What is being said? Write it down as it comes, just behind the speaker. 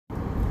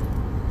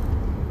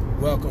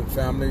Welcome,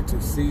 family, to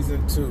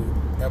Season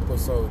 2,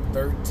 Episode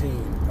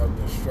 13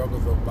 of the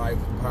Struggles of Life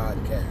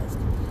podcast,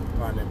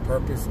 finding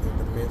purpose in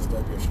the midst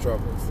of your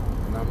struggles.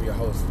 And I'm your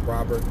host,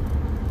 Robert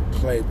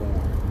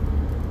Claiborne.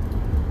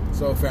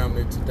 So,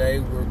 family, today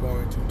we're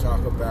going to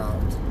talk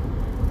about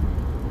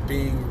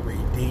being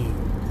redeemed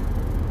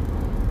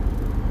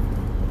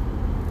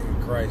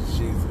in Christ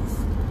Jesus.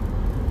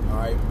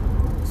 Alright?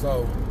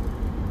 So,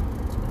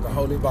 the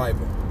Holy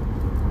Bible,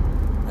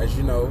 as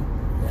you know,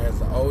 it has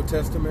the Old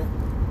Testament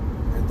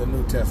and the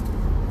New Testament.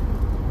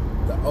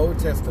 The Old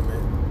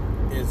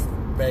Testament is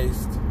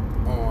based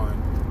on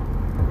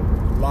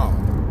law,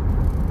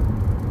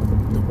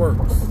 the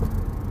works.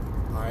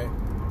 Alright?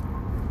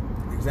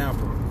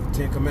 Example,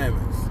 Ten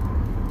Commandments.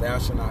 Thou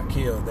shalt not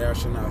kill, thou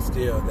shalt not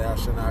steal, thou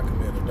shalt not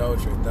commit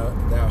adultery,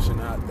 thou shalt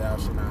not, thou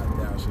shalt not,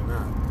 thou shalt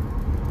not.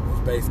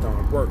 It's based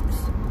on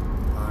works.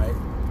 Alright?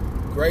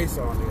 Grace,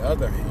 on the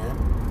other hand,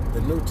 the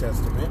New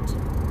Testament,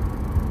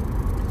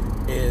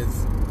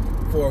 is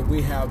for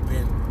we have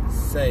been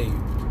saved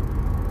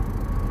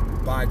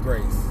by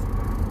grace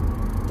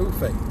through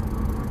faith.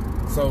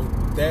 So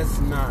that's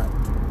not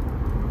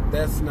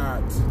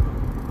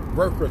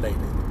work related.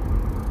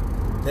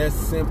 That's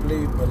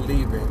simply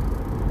believing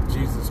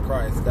Jesus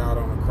Christ died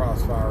on the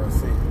cross for our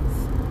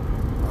sins.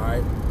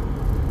 Alright?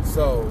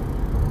 So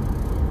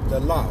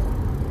the law,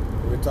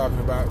 we're talking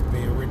about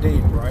being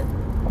redeemed, right?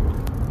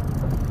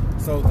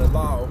 So the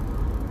law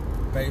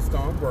based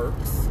on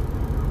works.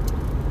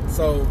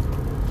 So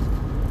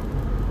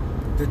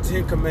the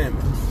Ten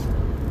Commandments.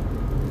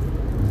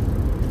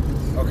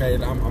 Okay,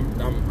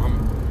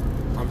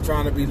 I'm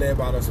trying to be led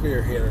by the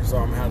Spirit here, so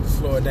I'm gonna have to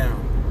slow it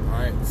down. All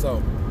right,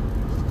 so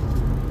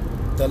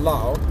the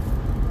law,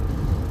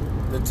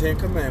 the Ten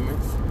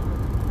Commandments.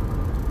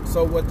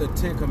 So what the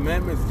Ten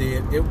Commandments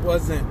did, it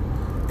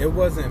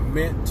wasn't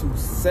meant to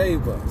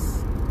save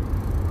us.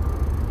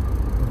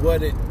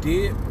 What it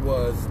did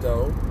was,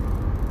 though,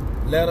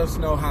 let us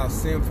know how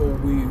sinful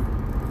we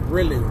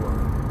really were.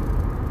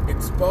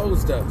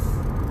 Exposed us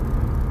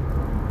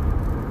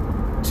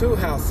to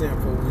how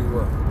sinful we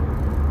were.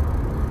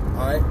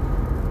 Alright?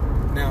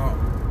 Now,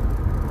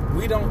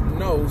 we don't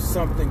know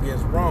something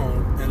is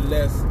wrong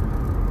unless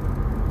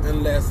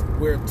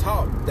we're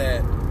taught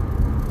that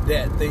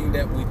thing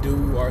that we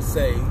do or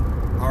say,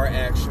 our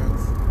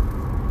actions,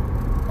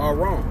 are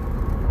wrong.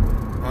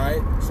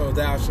 Alright? So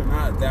thou shalt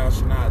not, thou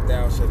shalt not,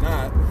 thou shalt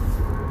not.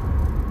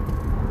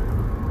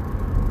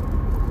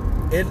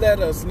 It let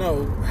us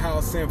know how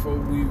sinful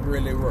we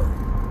really were.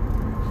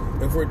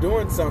 If we're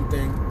doing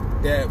something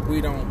that we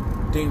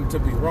don't deem to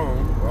be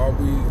wrong, or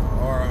we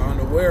are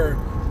unaware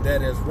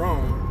that it's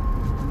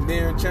wrong,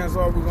 then chances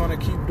are we're going to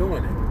keep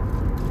doing it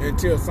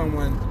until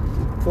someone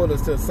pulls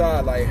us to the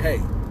side like, hey,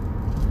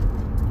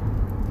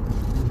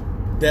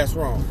 that's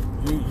wrong.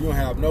 You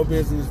have no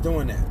business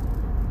doing that.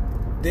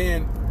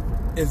 Then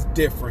it's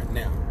different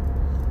now.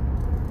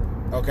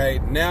 Okay,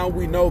 now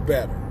we know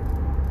better.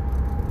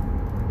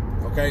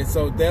 Okay,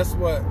 so that's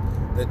what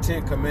the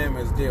Ten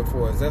Commandments did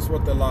for us. That's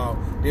what the law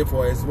did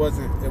for us. It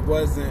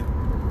wasn't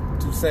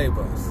to save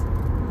us,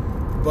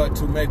 but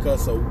to make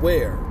us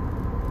aware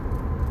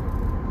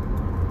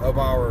of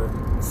our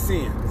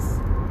sins,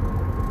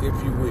 if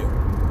you will.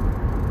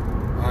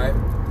 Alright?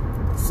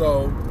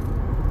 So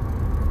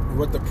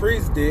what the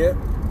priest did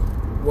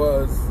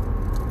was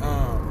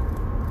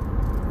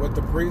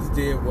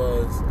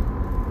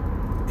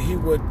he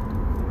would,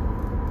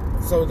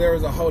 so there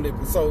was a holy,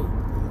 so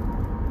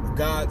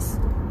God's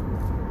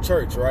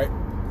church, right?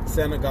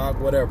 Synagogue,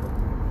 whatever.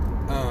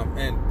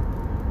 And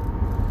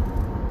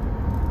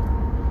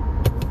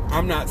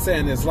I'm not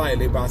saying this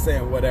lightly by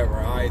saying whatever,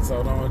 all right?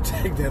 So don't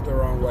take that the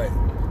wrong way.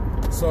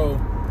 So,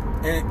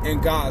 in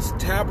God's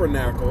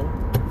tabernacle,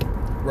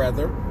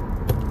 rather,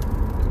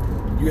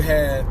 you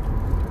had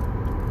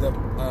the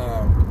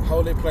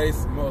holy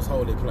place, most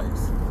holy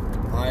place.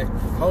 All right?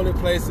 Holy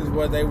place is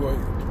where they would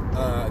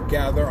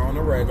gather on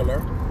a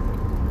regular.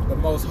 The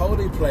most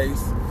holy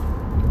place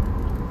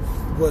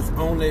was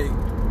only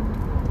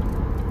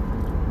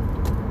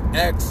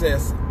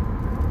accessed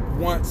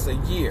once a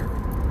year,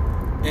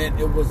 and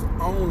it was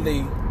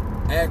only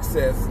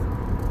accessed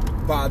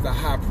by the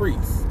high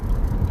priest.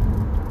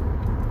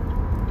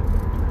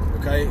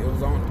 Okay, it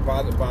was on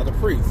by the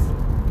priest.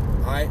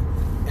 All right,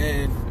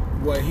 and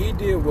what he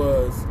did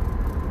was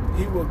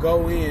he would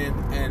go in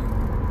and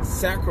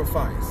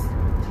sacrifice,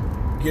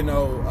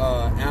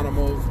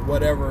 animals,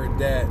 whatever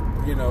that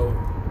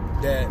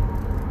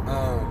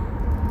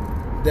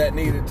that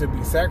needed to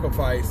be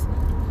sacrificed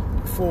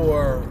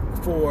for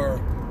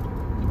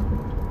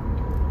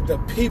the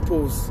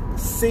people's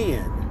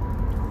sin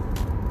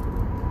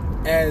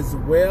as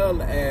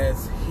well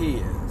as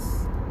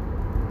his.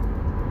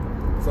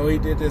 So he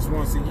did this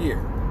once a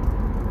year.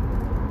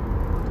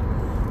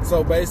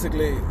 So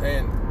basically,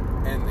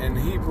 and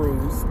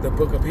Hebrews, the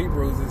book of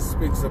Hebrews, it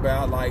speaks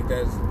about like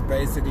that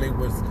basically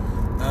was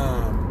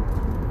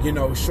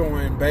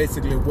showing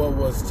basically what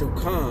was to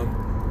come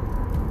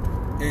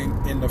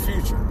in the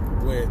future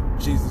with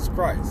Jesus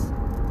Christ.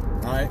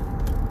 All right?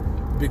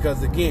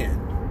 Because again,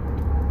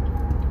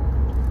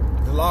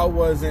 The law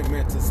wasn't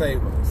meant to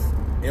save us.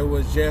 It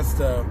was just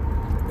a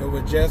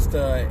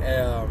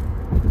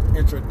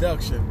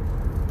introduction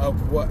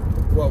of what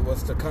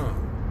was to come.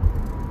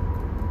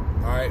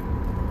 All right.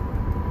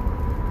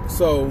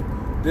 So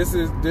this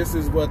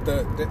is what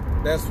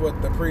that's what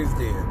the priest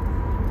did. All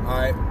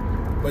right.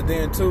 But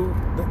then too,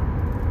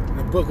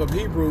 the book of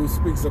Hebrews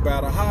speaks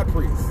about a high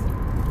priest.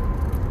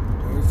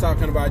 And we're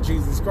talking about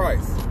Jesus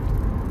Christ.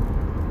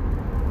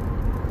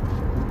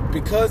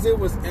 Because it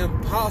was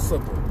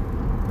impossible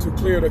to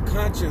clear the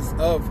conscience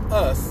of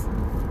us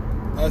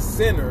as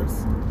sinners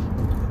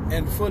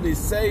and fully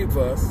save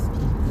us,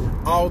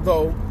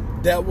 although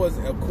that was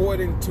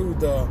according to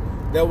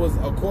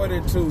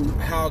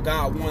how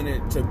God wanted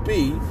it to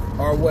be,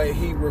 or what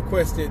He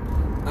requested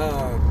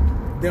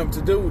them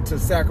to do, to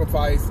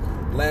sacrifice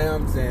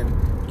lambs and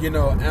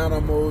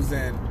animals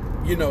and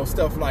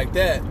stuff like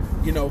that,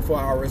 for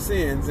our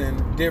sins,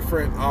 and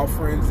different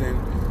offerings, and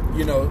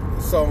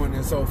so on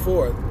and so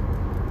forth.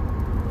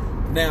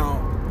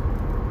 Now,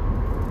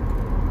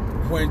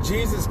 when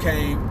Jesus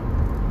came,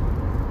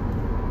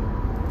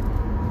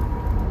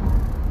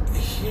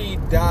 He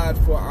died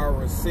for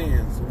our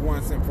sins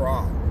once and for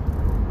all.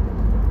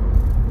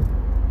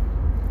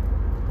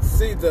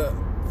 See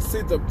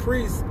the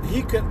priest,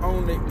 he could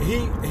only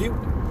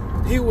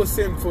he was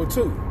sinful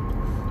too,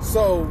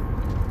 so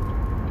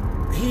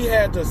he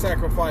had to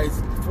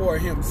sacrifice for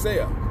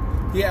himself.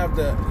 He had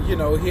to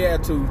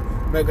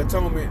make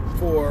atonement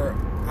for.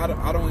 I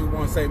don't even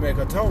want to say make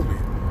atonement,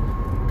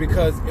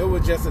 because it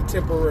was just a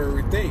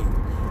temporary thing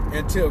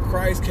until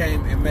Christ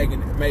came and made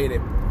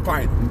it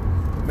final,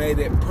 made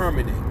it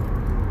permanent,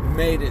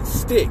 made it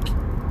stick,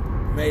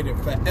 made it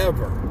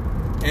forever.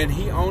 And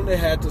He only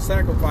had to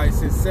sacrifice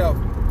Himself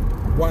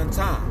one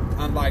time,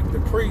 unlike the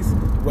priest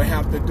would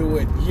have to do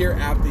it year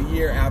after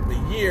year after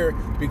year,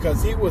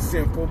 because he was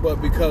sinful.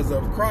 But because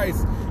of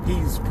Christ,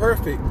 He's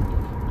perfect,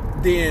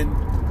 then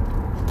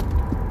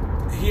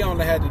He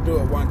only had to do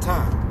it one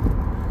time.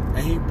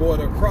 And He bore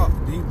the cross.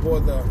 He bore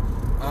the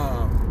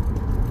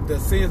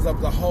sins of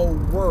the whole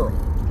world.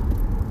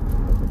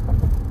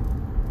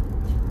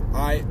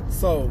 Alright,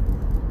 so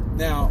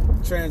now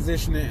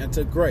transitioning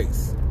into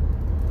grace.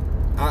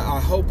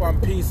 I hope I'm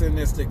piecing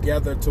this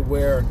together to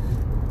where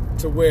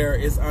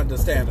it's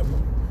understandable.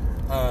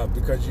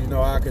 Because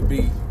I could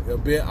be a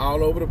bit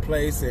all over the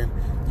place, and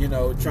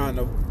trying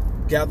to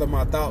gather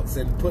my thoughts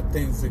and put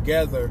things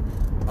together.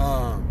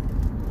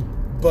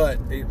 But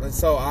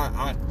so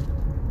I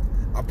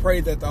pray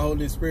that the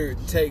Holy Spirit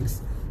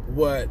takes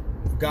what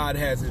God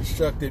has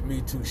instructed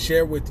me to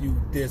share with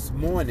you this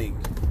morning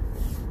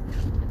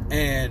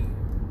and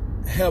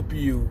help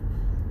you,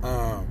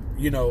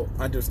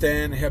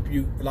 understand, help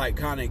you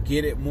kind of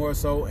get it more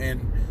so,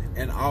 and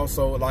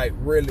also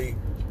really,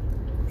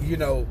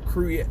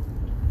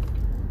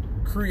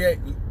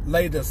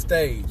 lay the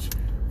stage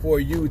for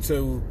you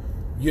to,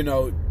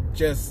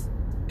 just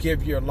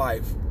give your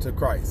life to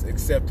Christ,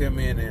 accept Him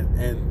in,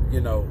 and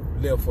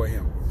live for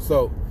Him.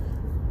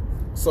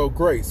 So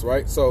grace,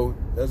 right? So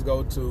let's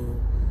go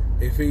to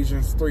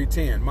Ephesians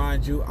 3:10.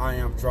 Mind you, I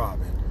am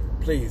driving.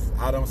 Please,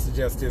 I don't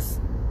suggest this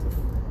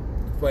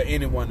for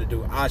anyone to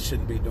do. I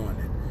shouldn't be doing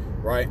it,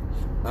 right?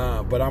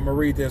 But I'm gonna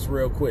read this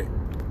real quick.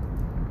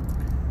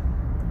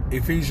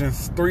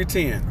 Ephesians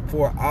 3:10.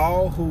 For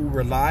all who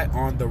rely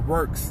on the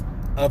works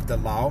of the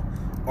law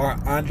are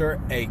under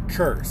a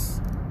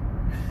curse,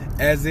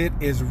 as it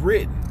is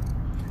written,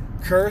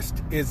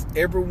 cursed is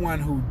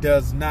everyone who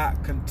does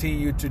not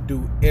continue to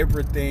do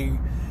everything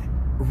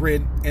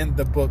written in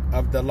the book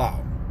of the law.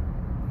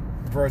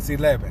 Verse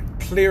 11.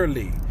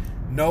 Clearly,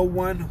 no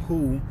one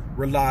who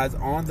relies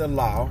on the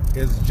law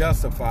is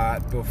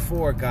justified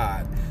before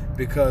God,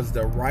 because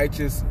the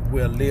righteous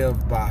will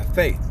live by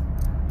faith.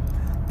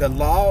 The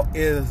law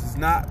is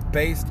not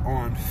based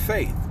on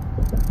faith.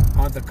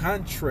 On the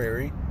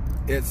contrary,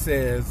 it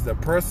says the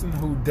person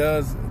who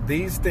does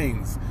these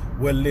things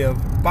will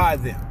live by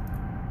them.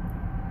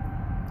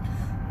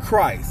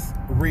 Christ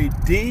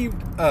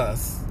redeemed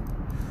us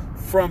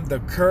from the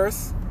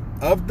curse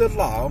of the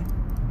law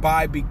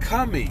by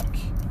becoming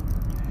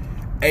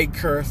a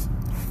curse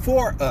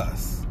for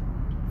us.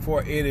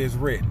 For it is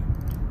written,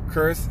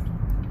 cursed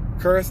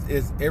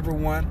is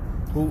everyone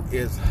who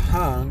is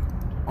hung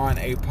on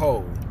a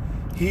pole.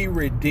 He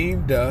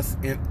redeemed us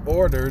in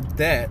order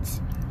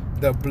that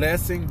the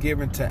blessing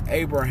given to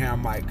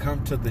Abraham might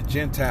come to the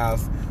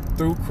Gentiles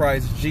through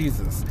Christ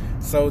Jesus,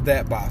 so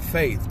that by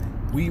faith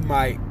we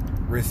might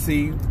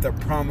receive the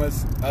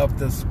promise of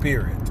the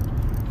Spirit.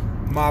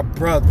 My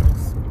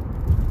brothers,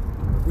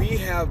 we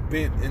have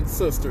been, and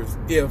sisters,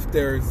 if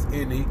there's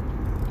any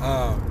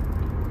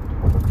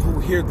who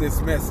hear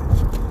this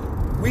message,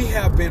 we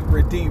have been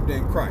redeemed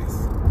in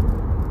Christ.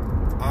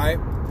 Alright?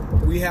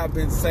 We have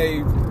been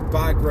saved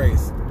by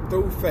grace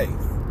through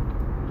faith.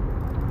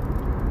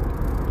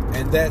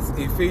 And that's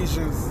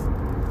Ephesians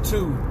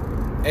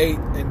 2:8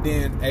 and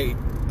then 8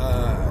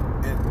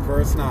 and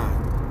verse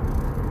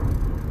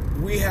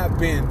 9. We have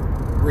been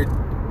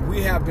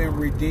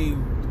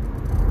redeemed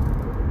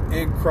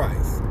in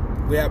Christ.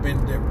 We have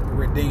been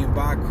redeemed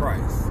by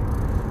Christ.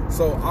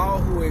 So all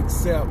who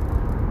accept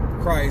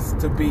Christ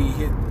to be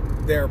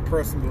their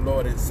personal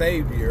Lord and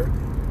Savior,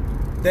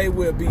 they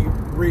will be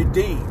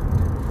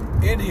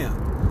redeemed in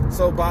Him.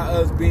 So by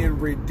us being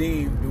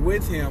redeemed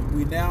with Him,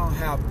 we now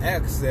have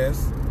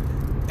access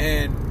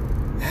and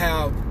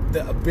have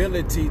the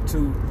ability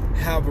to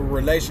have a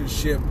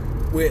relationship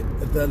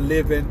with the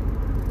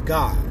living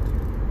God.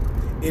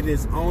 It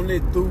is only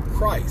through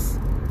Christ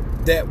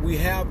that we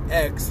have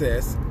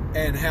access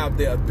and have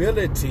the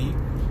ability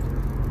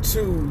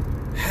to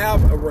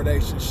have a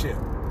relationship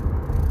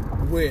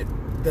with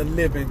the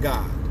living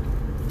God,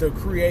 the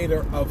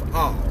creator of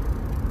all.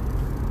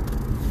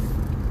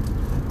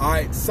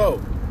 Alright, so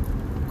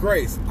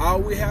grace. All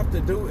we have to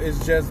do is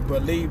just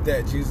believe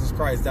that Jesus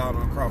Christ died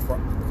on the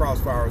cross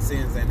for our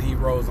sins and He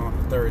rose on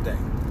the third day.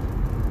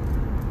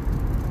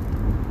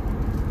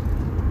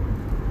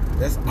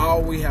 That's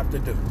all we have to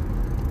do,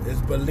 is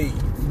believe.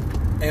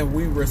 And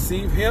we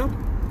receive Him,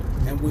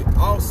 and we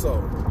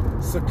also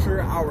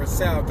secure our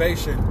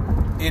salvation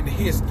in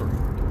history.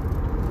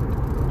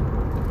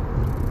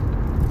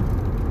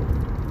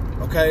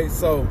 Okay,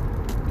 so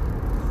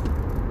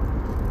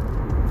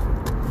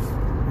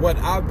what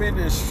I've been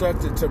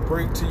instructed to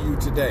bring to you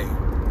today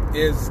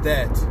is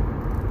that,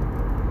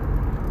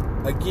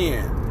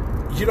 again,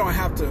 you don't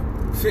have to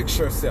fix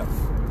yourself.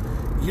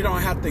 You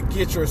don't have to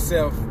get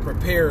yourself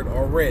prepared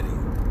already.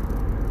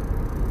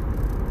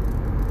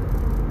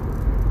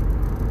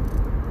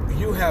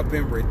 You have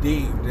been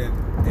redeemed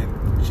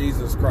in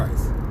Jesus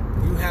Christ.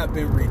 You have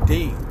been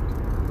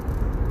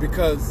redeemed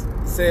because,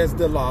 says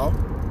the law,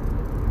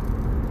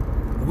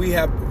 we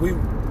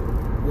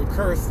were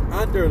cursed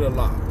under the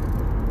law.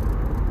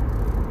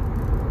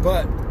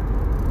 But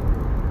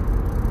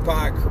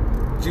by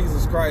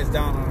Jesus Christ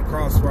down on the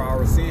cross for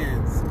our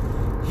sins,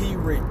 He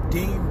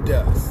redeemed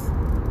us.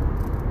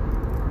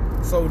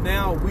 So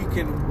now we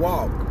can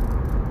walk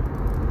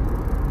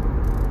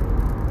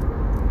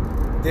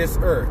this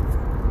earth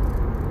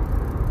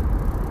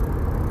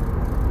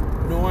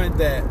knowing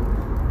that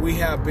we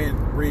have been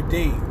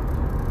redeemed.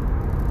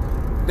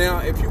 Now,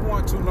 if you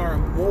want to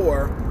learn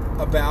more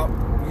about,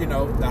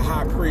 the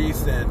high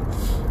priest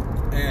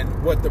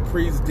and what the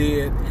priest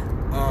did,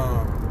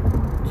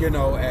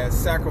 as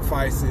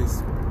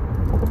sacrifices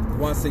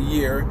once a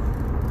year,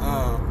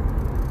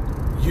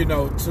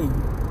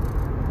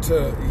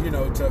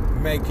 to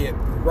make it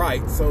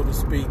right, so to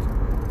speak,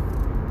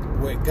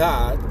 with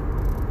God,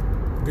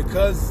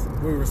 because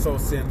we were so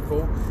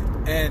sinful,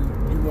 and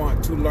you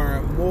want to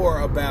learn more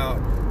about,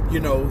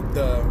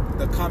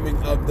 the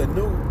coming of the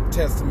New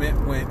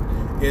Testament, when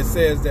it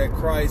says that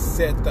Christ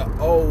set the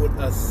old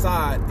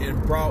aside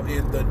and brought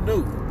in the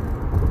new.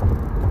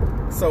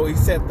 So He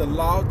set the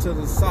law to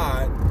the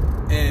side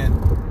and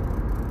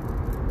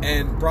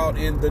brought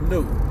in the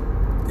new.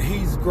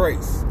 He's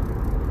grace.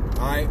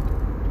 Alright?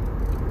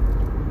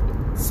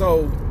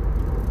 So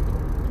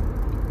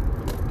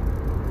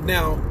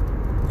now,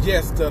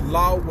 yes, the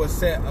law was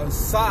set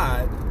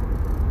aside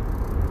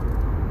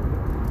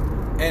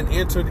and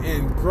entered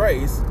in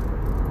grace.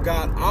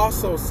 God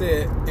also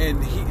said in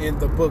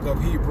the book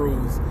of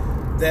Hebrews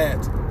that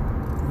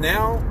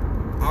now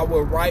I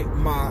will write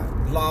my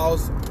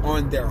laws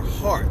on their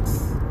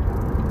hearts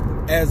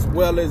as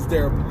well as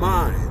their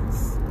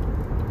minds.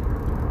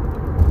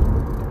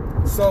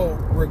 So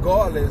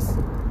regardless,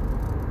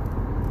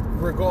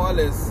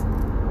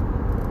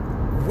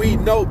 we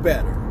know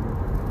better,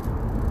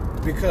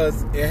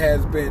 because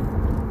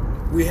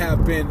we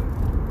have been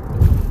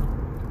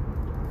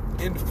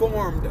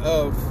informed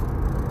of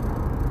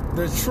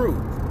the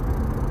truth,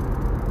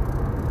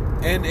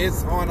 and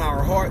it's on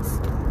our hearts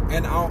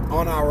and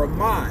on our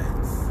minds.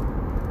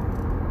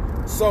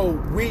 So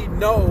we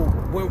know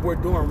when we're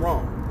doing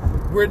wrong.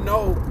 We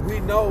know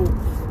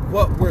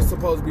what we're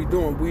supposed to be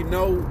doing. We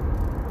know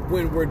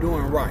when we're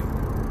doing right.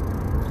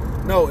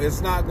 No,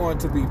 it's not going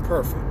to be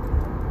perfect.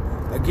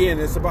 Again,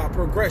 it's about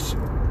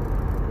progression.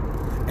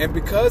 And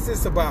because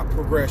it's about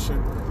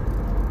progression,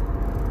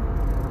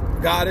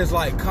 God is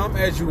like, come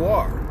as you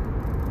are.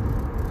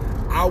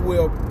 I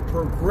will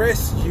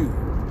progress you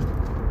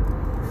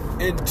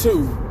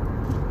into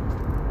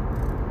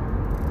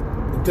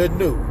the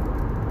new.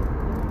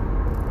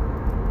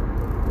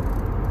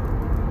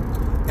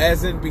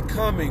 As in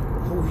becoming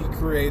who He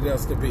created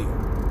us to be.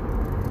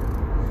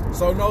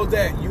 So know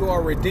that you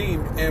are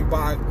redeemed, and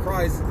by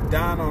Christ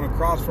dying on the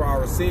cross for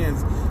our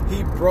sins,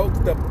 He broke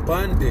the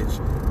bondage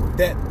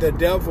that the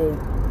devil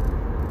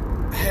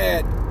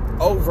had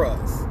over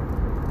us.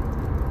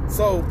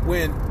 So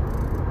when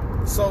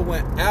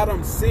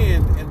Adam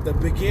sinned in the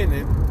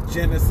beginning,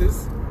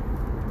 Genesis,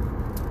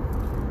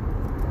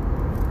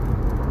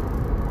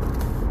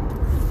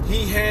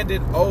 he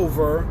handed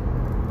over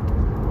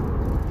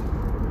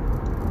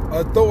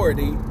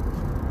authority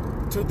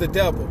to the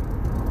devil.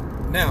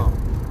 Now,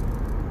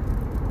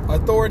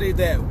 authority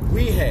that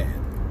we had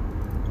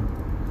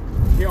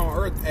here on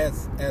earth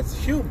as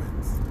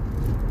humans,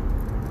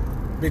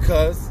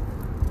 because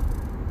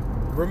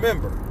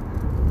remember,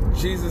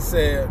 Jesus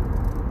said,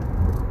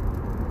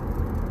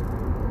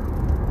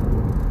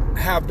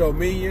 have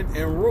dominion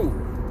and rule.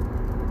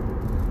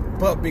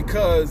 But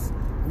because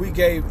we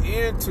gave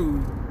in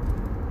to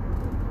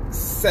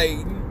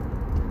Satan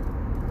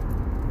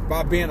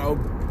by being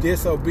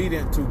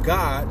disobedient to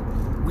God,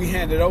 we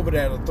handed over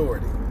that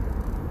authority.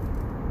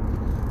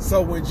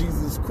 So when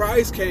Jesus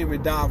Christ came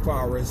and died for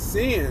our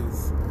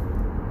sins,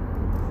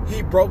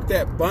 he broke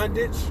that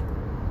bondage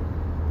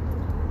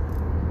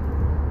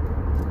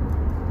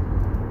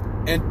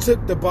and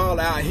took the ball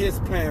out of his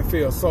playing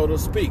field, so to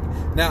speak.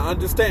 Now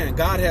understand,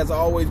 God has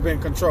always been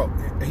control.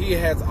 He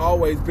has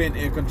always been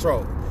in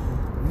control.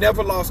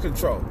 Never lost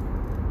control.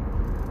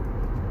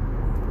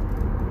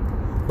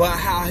 But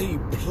how he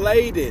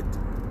played it,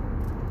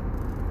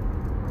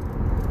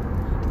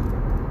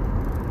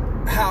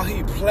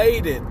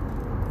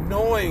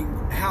 knowing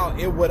how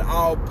it would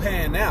all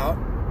pan out,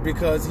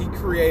 because he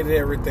created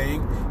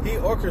everything, he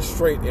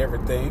orchestrated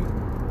everything.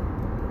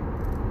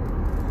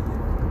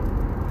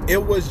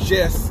 It was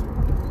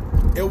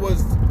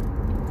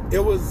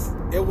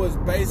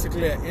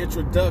basically an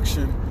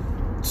introduction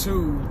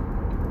to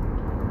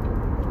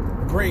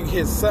bring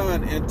his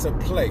son into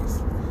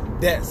place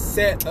that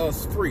set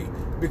us free,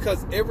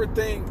 because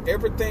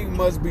everything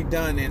must be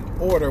done in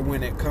order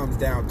when it comes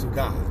down to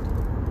God.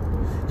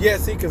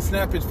 Yes, he can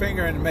snap his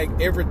finger and make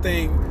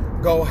everything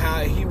go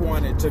how he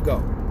wanted to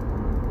go.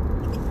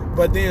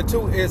 But then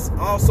too, it's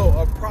also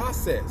a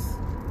process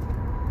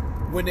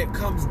when it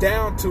comes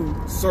down to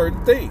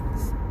certain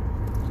things.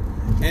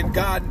 And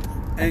God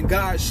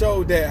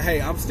showed that,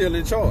 hey, I'm still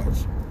in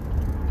charge.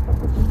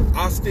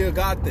 I still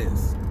got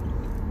this.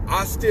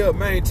 I still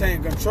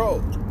maintain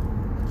control.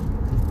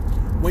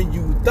 When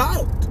you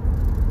thought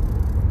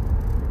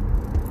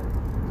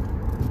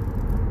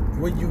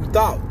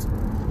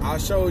I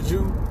showed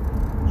you,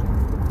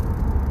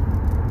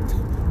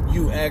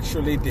 you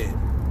actually did.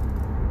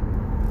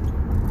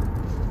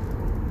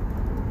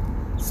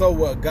 So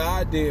what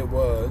God did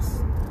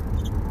was,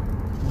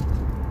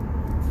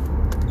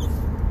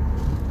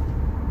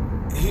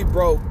 he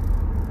broke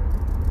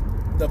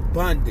the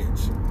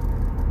bondage.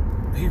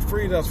 He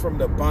freed us from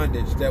the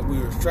bondage that we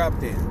were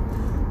trapped in.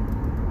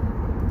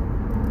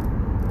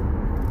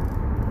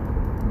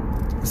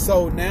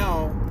 So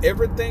now,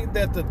 everything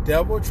that the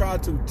devil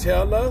tried to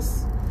tell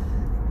us,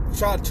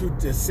 tried to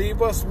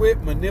deceive us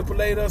with,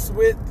 manipulate us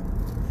with,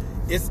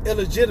 it's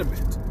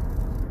illegitimate.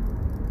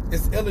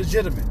 It's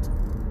illegitimate.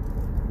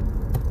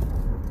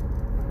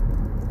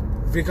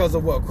 Because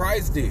of what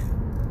Christ did.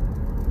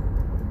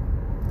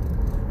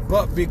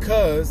 But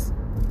because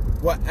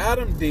what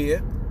Adam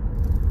did,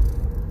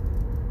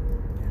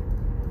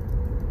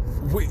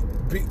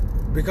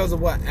 because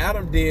of what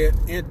Adam did,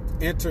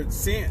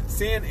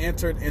 sin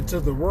entered into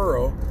the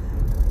world.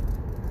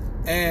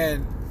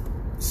 And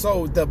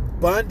so the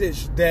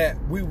bondage that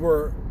we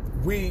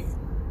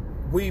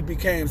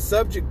became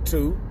subject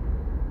to,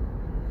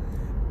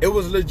 it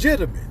was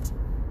legitimate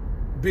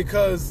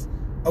because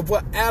of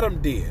what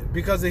Adam did,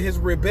 because of his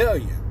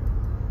rebellion,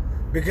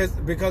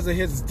 because of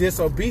his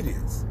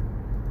disobedience.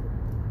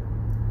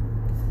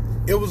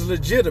 It was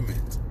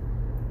legitimate.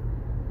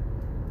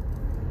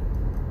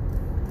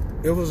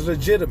 It was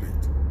legitimate.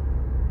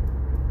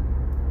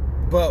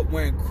 But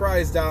when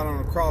Christ died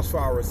on the cross for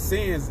our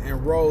sins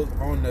and rose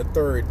on the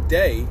third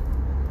day,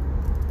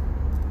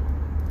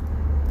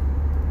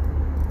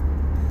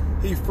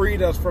 he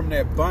freed us from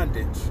that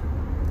bondage.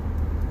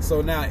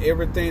 So now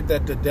everything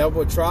that the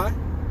devil tried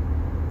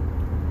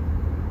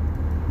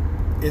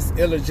is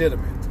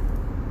illegitimate.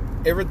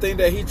 Everything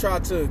that he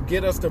tried to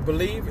get us to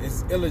believe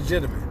is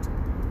illegitimate.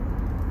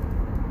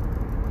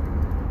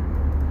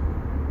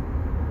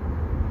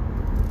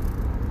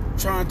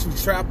 Trying to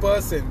trap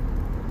us and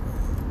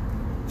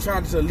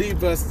trying to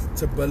leave us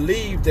to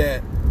believe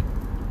that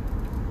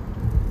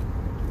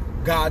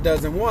God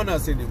doesn't want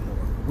us anymore.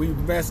 We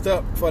messed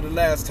up for the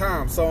last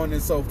time, so on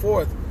and so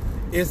forth.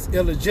 It's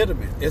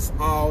illegitimate. It's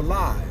all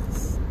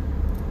lies.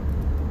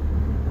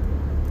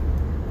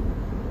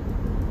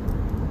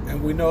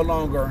 And we no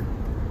longer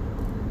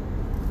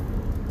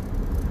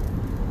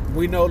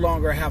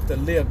have to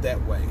live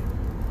that way.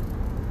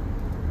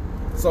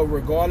 So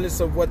regardless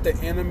of what the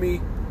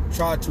enemy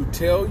tried to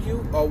tell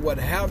you or what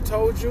have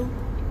told you,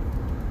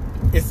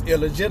 it's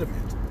illegitimate.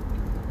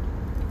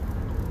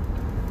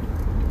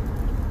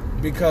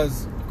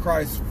 Because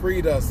Christ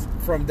freed us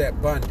from that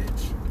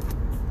bondage.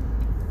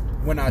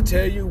 When I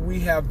tell you we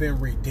have been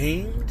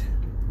redeemed,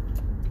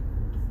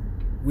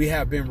 we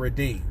have been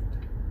redeemed.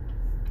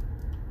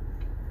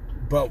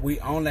 But we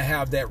only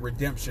have that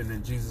redemption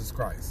in Jesus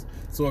Christ.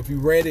 So if you're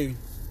ready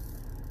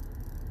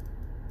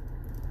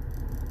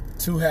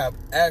to have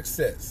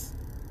access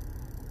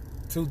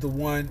to the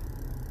one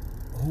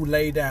who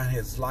laid down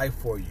his life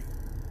for you,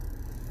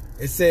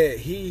 it said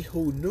he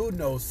who knew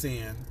no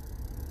sin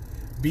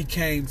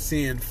became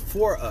sin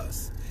for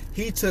us.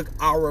 He took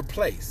our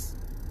place.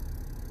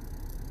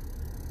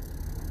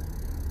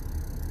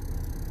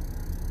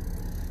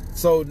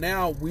 So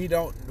now we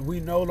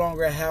no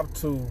longer have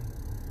to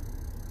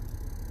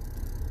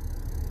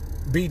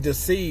be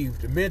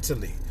deceived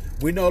mentally.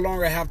 We no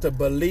longer have to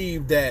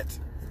believe that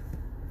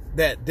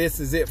that this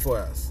is it for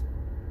us.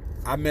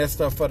 I messed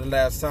up for the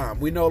last time.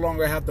 We no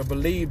longer have to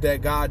believe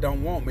that God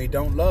don't want me,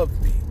 don't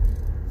love me.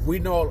 We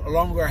no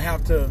longer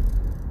have to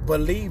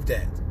believe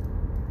that.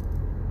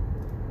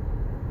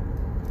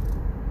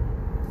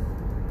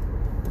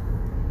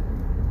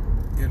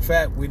 In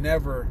fact, we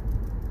never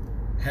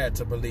had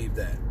to believe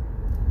that.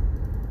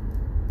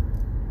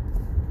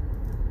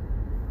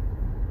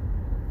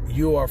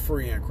 You are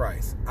free in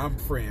Christ. I'm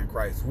free in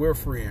Christ. We're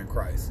free in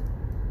Christ.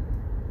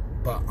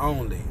 But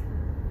only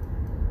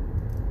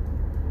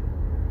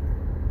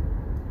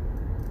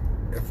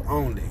if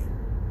only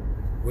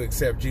we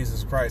accept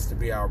Jesus Christ to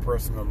be our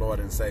personal Lord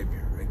and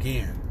Savior.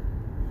 Again,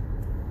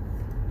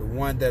 the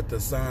one that the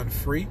Son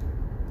free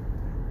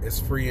is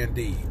free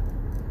indeed.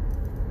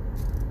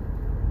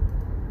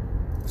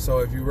 So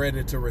if you're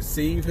ready to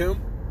receive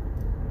Him,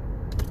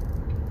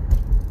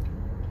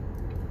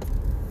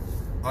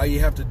 all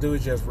you have to do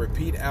is just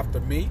repeat after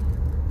me.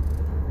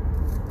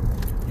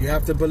 You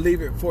have to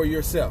believe it for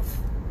yourself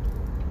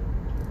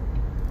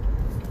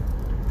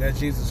that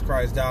Jesus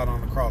Christ died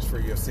on the cross for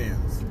your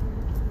sins.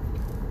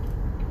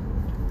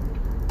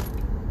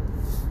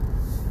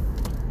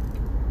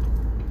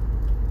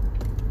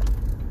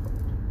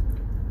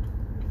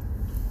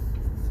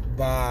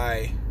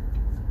 By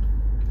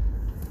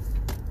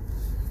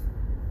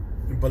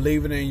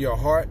believing in your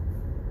heart,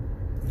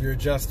 you're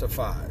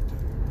justified.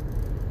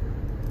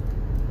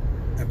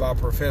 And by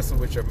professing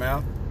with your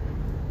mouth,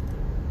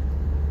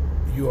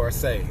 you are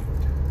saved.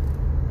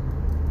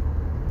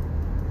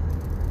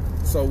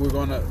 So we're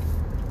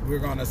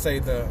gonna say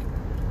the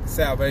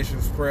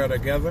salvation's prayer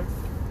together.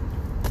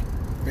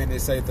 Many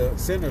say the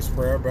sinner's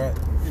prayer, but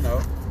you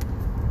know,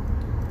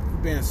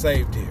 you're being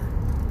saved here.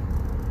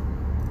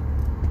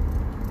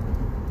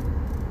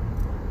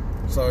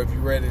 So if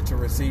you're ready to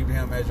receive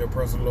Him as your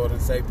personal Lord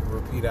and Savior,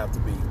 repeat after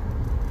me.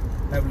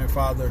 Heavenly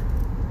Father,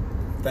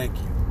 thank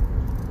you.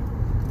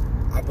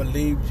 I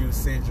believe you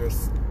sent your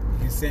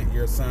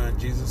Son,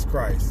 Jesus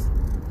Christ,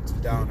 to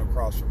die on the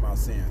cross for my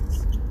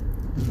sins.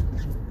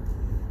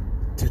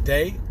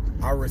 Today,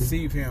 I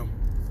receive Him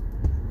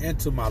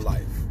into my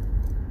life.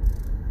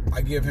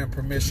 I give Him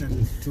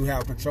permission to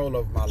have control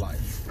of my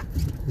life.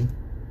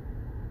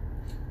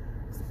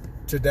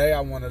 Today, I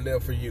want to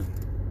live for you.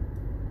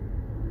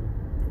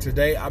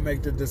 Today, I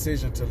make the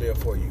decision to live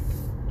for you.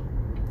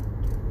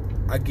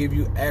 I give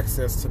you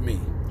access to me.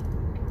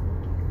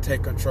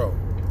 Take control.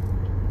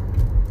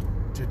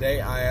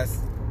 Today, I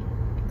ask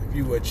if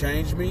you would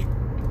change me,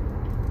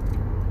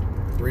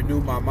 renew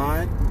my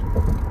mind,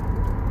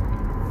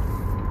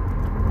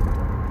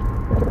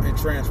 and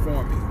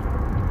transform me.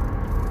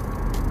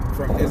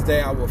 From this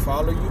day, I will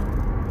follow you.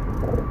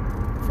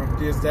 From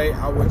this day,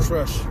 I will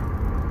trust you.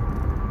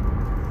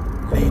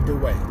 Lead the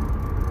way.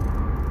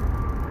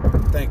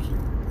 Thank you.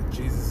 In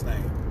Jesus'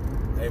 name,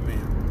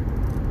 amen.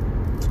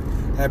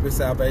 Happy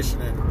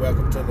salvation and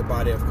welcome to the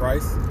body of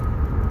Christ.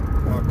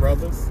 My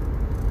brothers,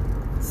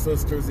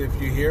 sisters, if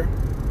you're here,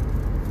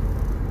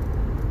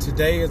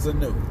 today is a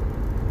new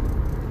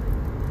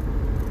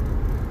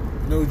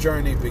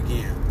journey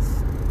begins.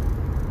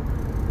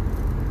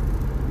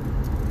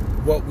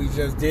 What we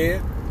just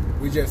did,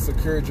 we just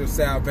secured your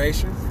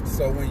salvation.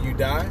 So when you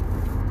die,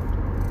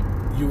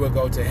 you will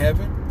go to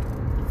heaven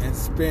and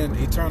spend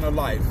eternal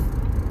life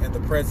in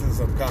the presence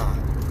of God.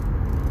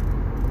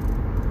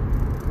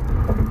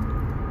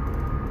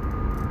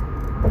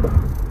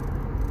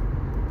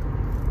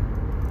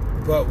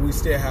 But we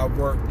still have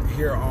work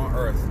here on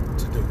earth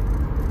to do.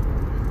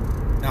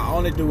 Not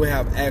only do we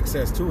have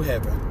access to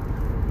heaven,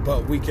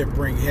 but we can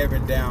bring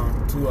heaven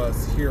down to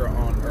us here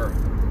on earth.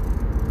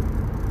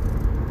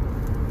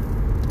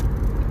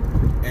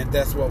 And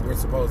that's what we're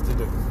supposed to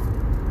do.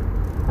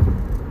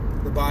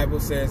 The Bible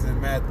says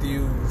in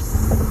Matthew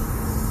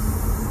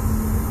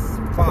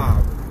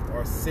 5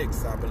 or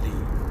 6, I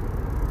believe,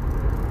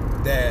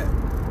 that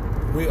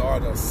we are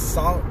the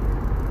salt,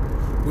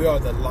 we are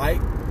the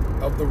light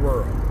of the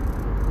world.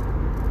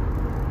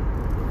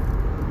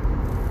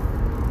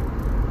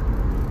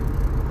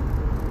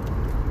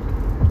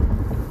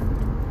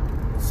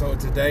 So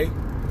today,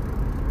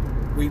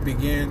 we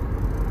begin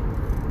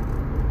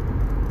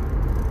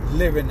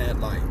living that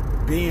light,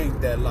 being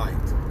that light,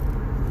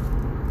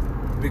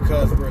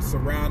 because we're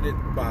surrounded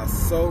by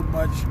so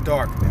much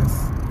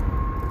darkness.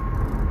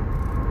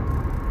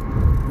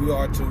 We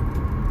are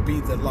to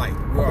be the light.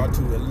 We are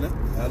to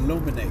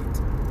illuminate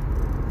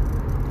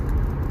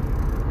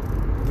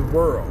the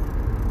world,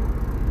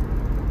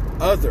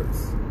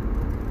 others,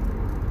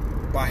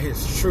 by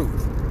His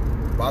truth,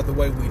 by the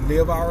way we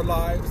live our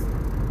lives,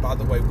 by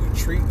the way we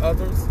treat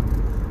others,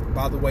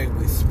 by the way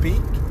we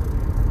speak,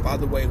 by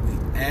the way we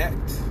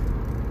act,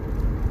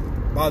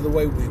 by the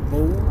way we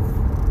move,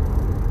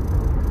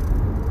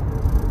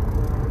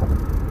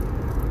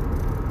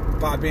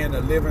 by being a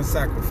living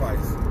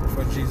sacrifice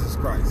for Jesus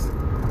Christ,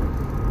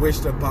 which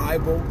the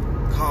Bible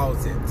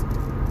calls it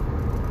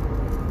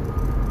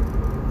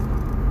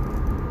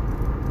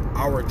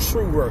our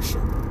true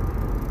worship.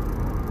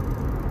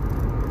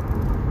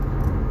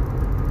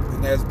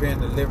 and as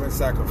being a living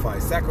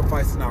sacrifice,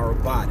 sacrificing our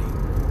body,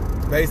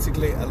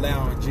 basically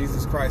allowing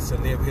Jesus Christ to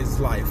live his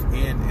life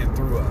in and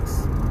through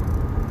us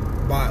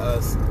by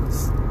us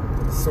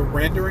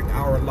surrendering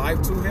our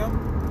life to him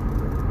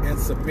and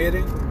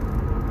submitting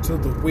to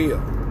the will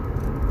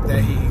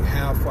that he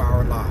has for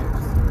our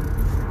lives.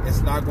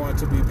 It's not going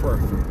to be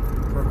perfect.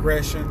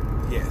 Progression,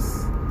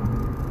 yes.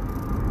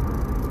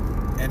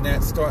 And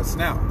that starts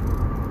now.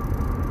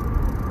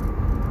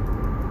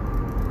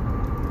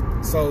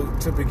 So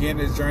to begin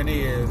this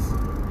journey is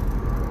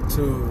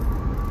to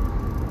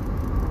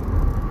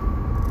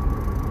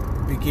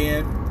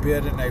begin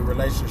building a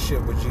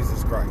relationship with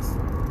Jesus Christ.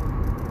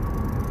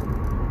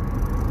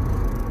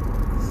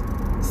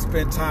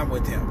 Spend time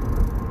with him.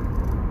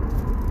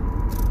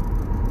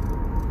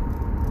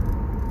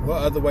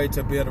 What other way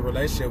to build a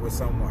relationship with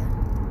someone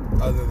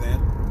other than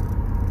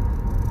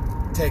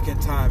taking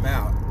time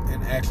out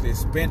and actually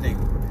spending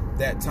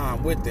that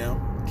time with them,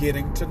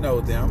 getting to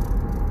know them,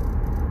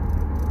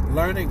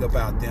 learning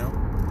about them.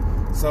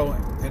 So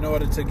in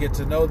order to get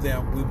to know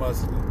them, we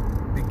must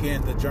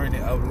begin the journey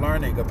of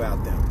learning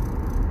about them.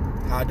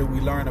 How do we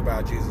learn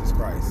about Jesus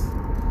Christ?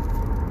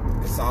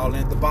 It's all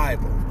in the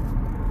Bible.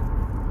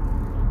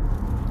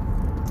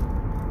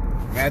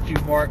 Matthew,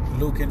 Mark,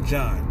 Luke, and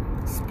John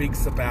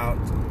speaks about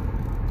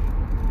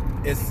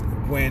it's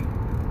when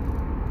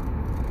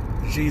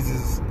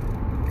Jesus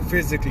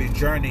physically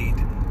journeyed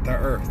the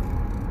earth.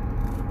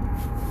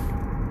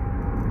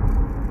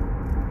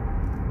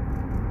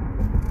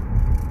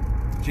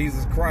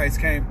 Jesus Christ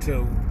came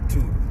to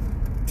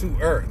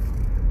earth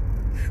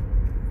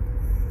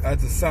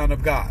as the Son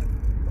of God.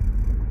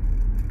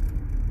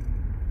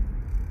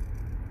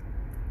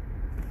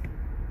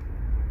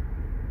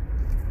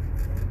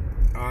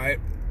 Alright?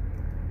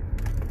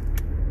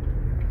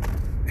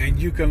 And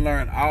you can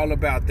learn all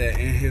about that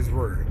in his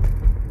word.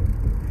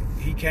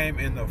 He came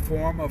in the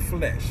form of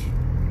flesh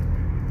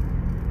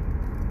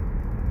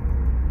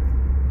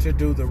to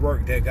do the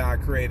work that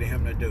God created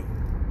him to do.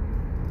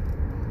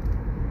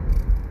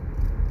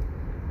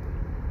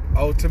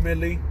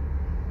 Ultimately,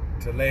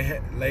 to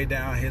lay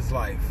down his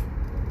life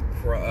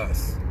for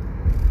us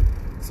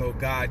so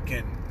God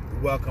can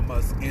welcome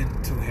us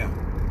into him.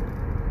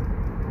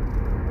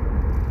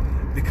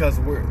 Because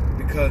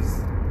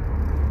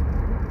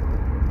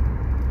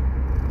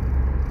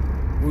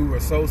we were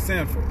so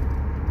sinful,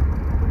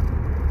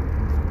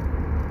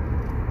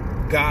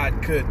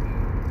 God couldn't.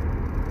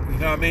 You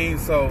know what I mean?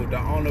 So the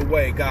only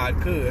way God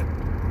could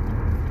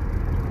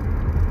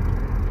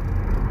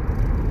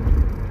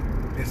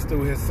is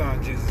through his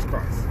son, Jesus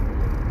Christ.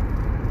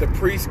 The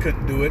priest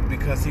couldn't do it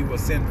because he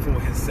was sinful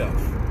himself.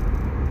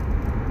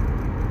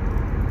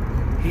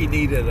 He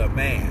needed a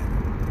man,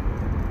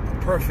 a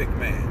perfect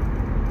man.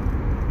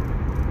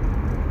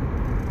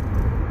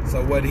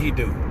 So what did he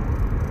do?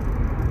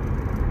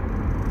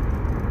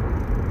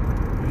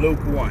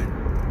 Luke 1.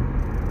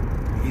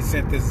 He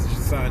sent his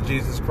son,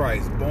 Jesus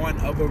Christ, born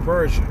of a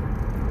virgin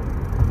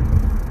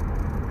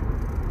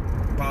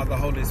by the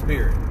Holy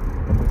Spirit.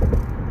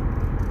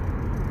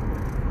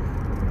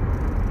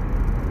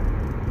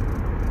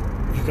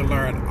 You can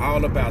learn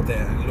all about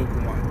that in Luke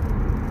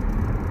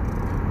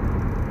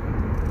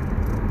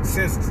 1.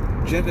 Since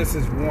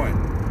Genesis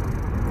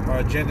 1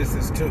 or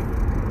Genesis 2,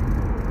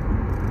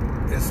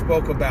 it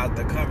spoke about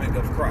the coming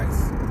of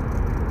Christ.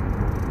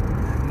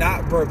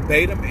 Not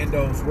verbatim in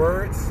those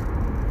words,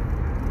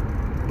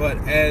 but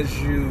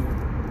as you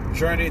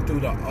journey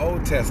through the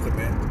Old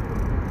Testament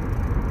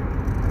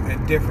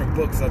and different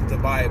books of the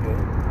Bible,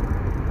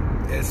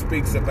 it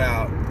speaks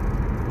about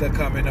the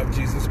coming of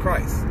Jesus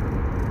Christ.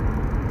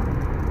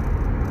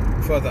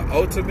 For the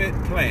ultimate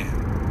plan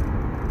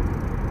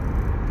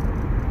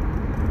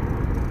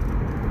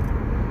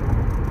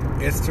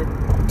is to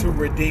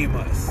redeem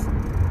us,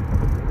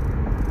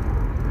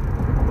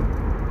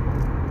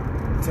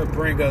 to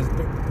bring us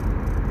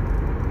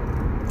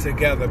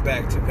together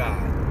back to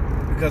God.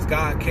 Because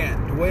God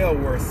can't dwell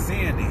where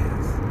sin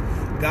is.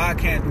 God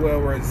can't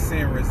dwell where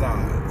sin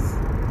resides.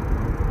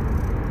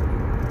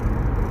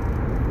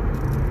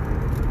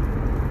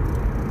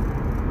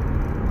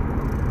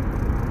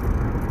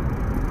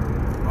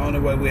 The only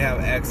way we have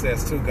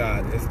access to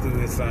God is through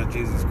his son,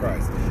 Jesus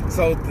Christ.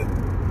 So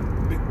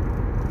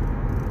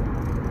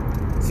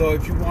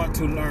if you want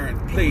to learn,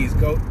 please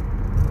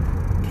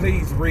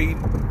read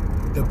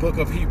the book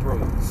of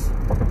Hebrews.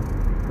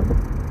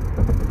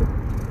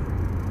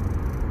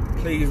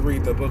 Please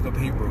read the book of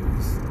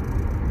Hebrews.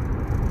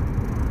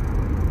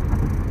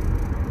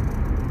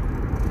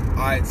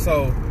 Alright,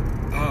 so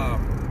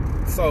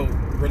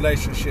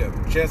relationship.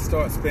 Just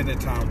start spending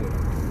time with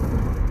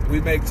him.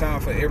 We make time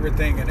for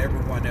everything and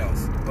everyone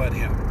else but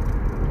him.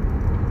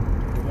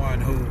 The one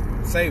who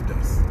saved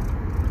us.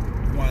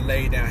 The one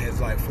laid down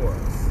his life for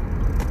us.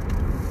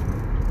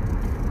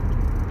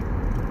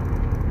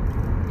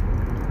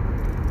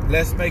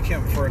 Let's make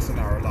him first in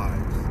our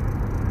lives.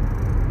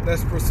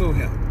 Let's pursue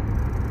him.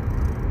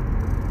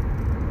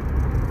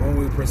 When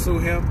we pursue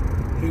him,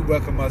 he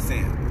welcomes us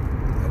in.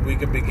 And we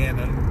can begin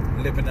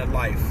living a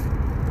life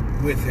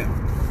with him.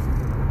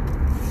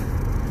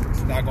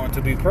 It's not going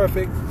to be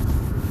perfect,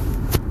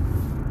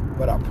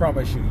 but I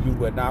promise you, you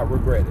will not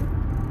regret it.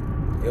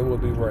 It will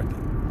be worth it.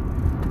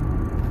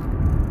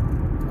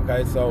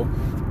 Okay, so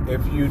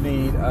if you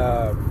need,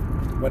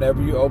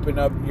 whenever you open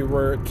up your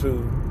word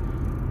to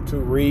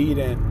read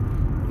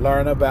and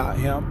learn about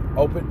Him,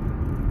 go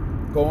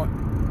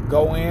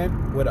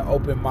in with an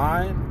open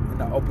mind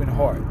and an open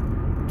heart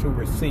to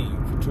receive,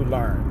 to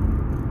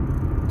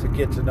learn, to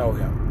get to know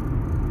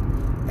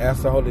Him.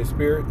 Ask the Holy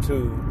Spirit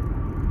to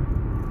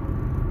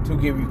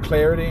give you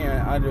clarity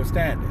and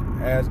understanding.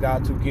 Ask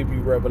God to give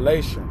you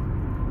revelation.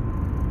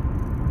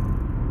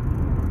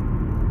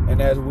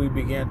 And as we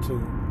begin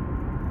to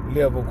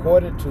live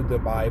according to the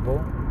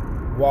Bible,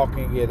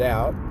 walking it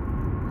out,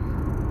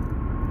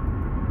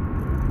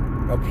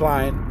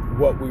 applying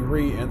what we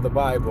read in the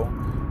Bible,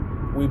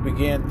 we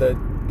begin the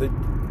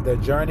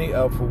journey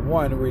of, for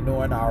one,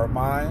 renewing our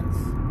minds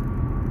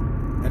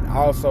and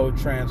also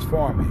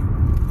transforming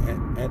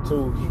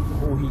into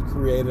who He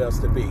created us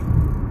to be.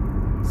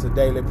 It's a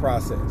daily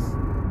process.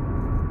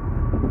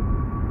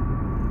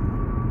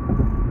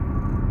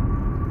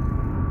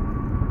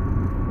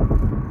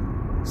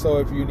 So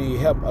if you need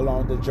help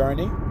along the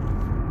journey,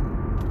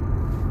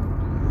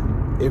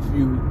 if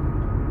you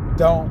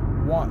don't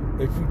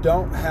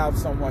have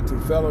someone to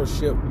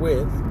fellowship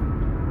with,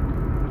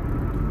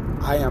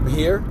 I am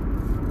here.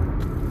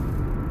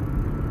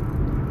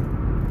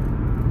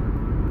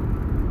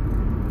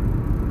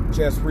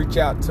 Just reach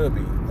out to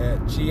me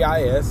at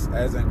GIS,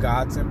 as in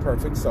God's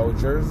Imperfect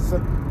Soldiers.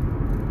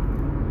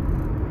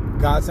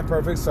 God's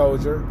Imperfect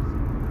Soldier,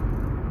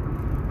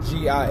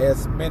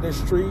 GIS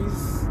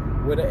Ministries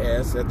with an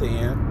S at the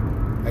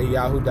end at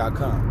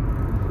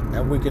yahoo.com,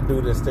 and we can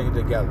do this thing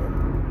together.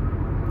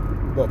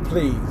 But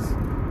please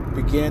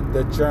begin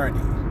the journey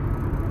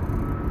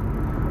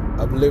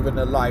of living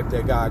the life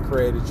that God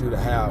created you to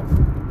have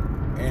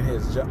in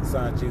His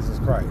Son Jesus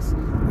Christ.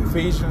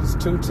 Ephesians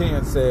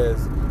 2:10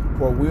 says,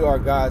 "For we are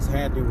God's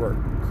handiwork,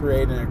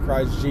 created in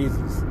Christ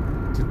Jesus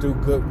to do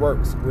good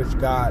works, which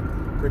God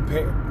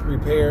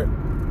prepared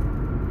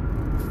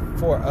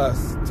for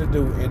us to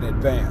do in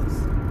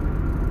advance."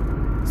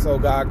 So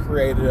God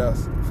created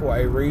us for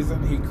a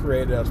reason. He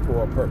created us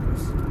for a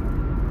purpose.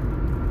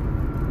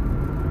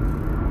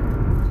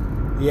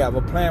 He have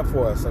a plan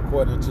for us,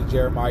 according to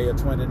Jeremiah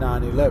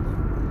 29:11.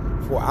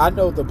 "For I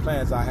know the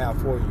plans I have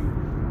for you,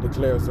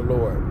 declares the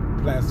Lord,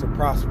 plans to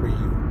prosper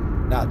you,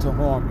 not to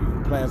harm you,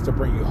 plans to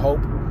bring you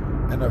hope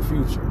and a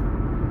future."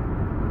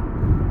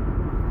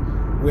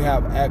 We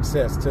have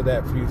access to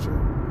that future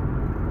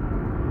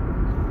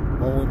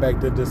when we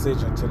make the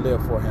decision to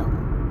live for Him.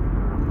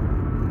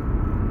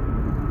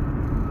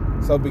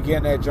 So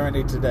begin that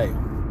journey today.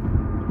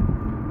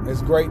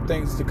 There's great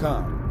things to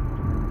come.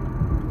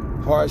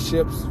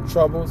 Hardships,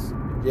 troubles,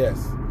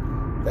 yes,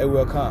 they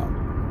will come.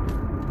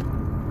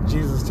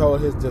 Jesus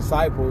told His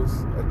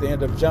disciples at the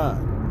end of John,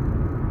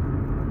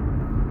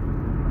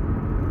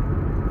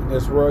 "In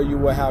this world you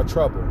will have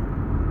trouble,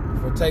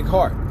 but take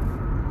heart,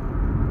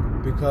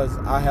 because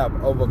I have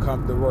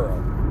overcome the world."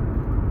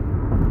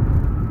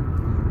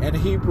 In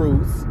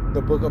Hebrews,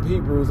 the book of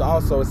Hebrews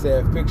also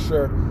said,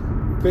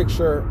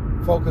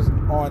 focus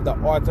on the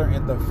author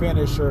and the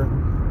finisher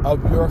of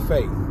your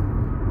faith.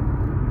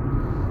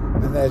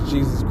 And that's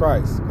Jesus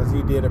Christ, because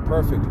He did it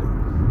perfectly.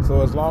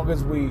 So as long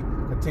as we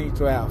continue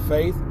to have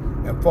faith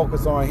and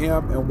focus on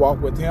Him and walk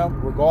with Him,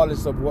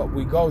 regardless of what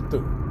we go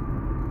through,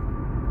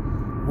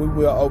 we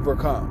will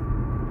overcome.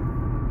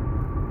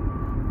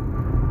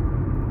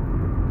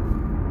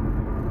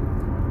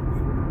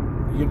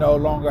 You no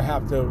longer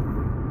have to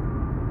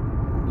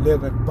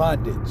live in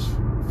bondage,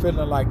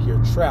 feeling like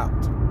you're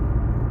trapped,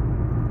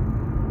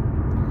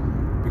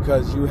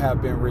 because you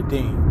have been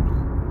redeemed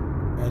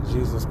in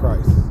Jesus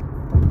Christ.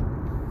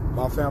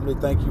 My family,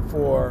 thank you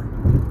for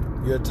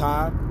your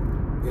time.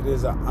 It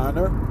is an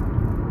honor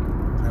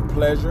and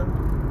pleasure.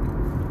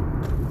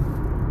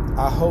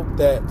 I hope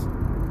that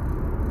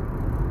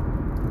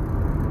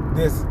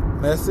this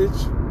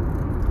message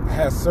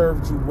has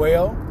served you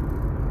well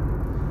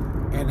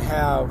and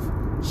have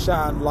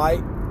shined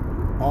light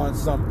on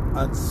some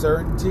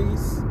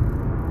uncertainties,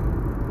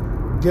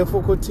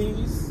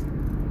 difficulties,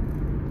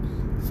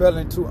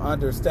 failing to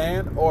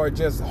understand, or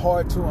just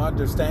hard to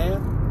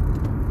understand.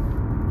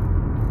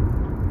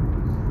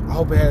 I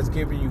hope it has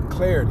given you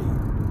clarity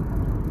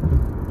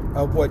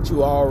of what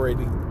you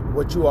already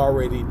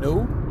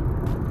knew,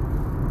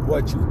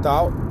 what you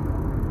thought.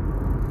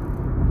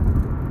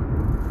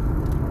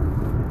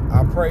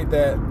 I pray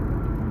that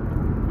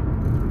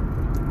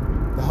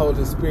the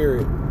Holy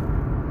Spirit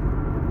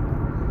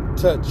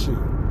touch you,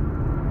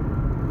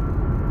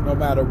 no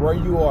matter where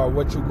you are,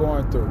 what you're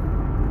going through,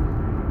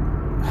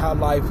 how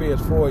life is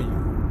for you,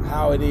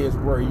 how it is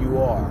where you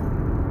are.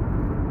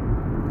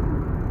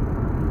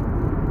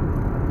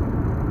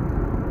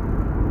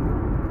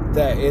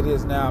 That it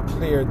is now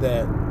clear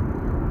that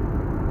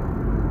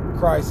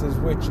Christ is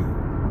with you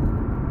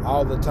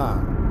all the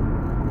time.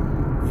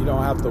 You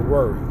don't have to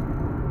worry,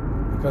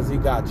 because He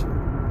got you.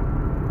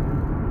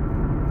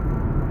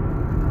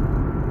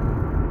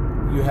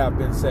 you have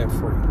been set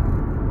free.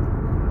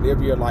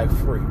 Live your life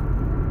free.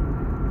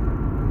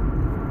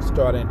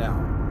 Starting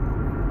now.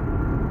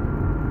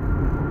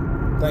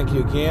 Thank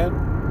you again.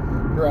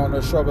 Here on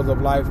the Struggles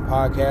of Life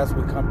podcast,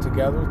 we come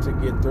together to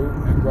get through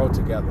and grow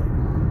together.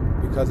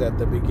 Because at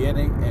the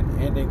beginning and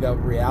ending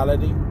of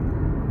reality,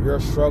 your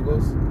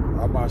struggles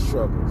are my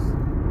struggles.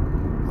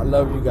 I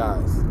love you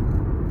guys.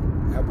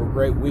 Have a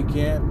great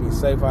weekend. Be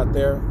safe out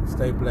there.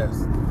 Stay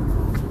blessed.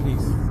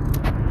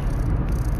 Peace.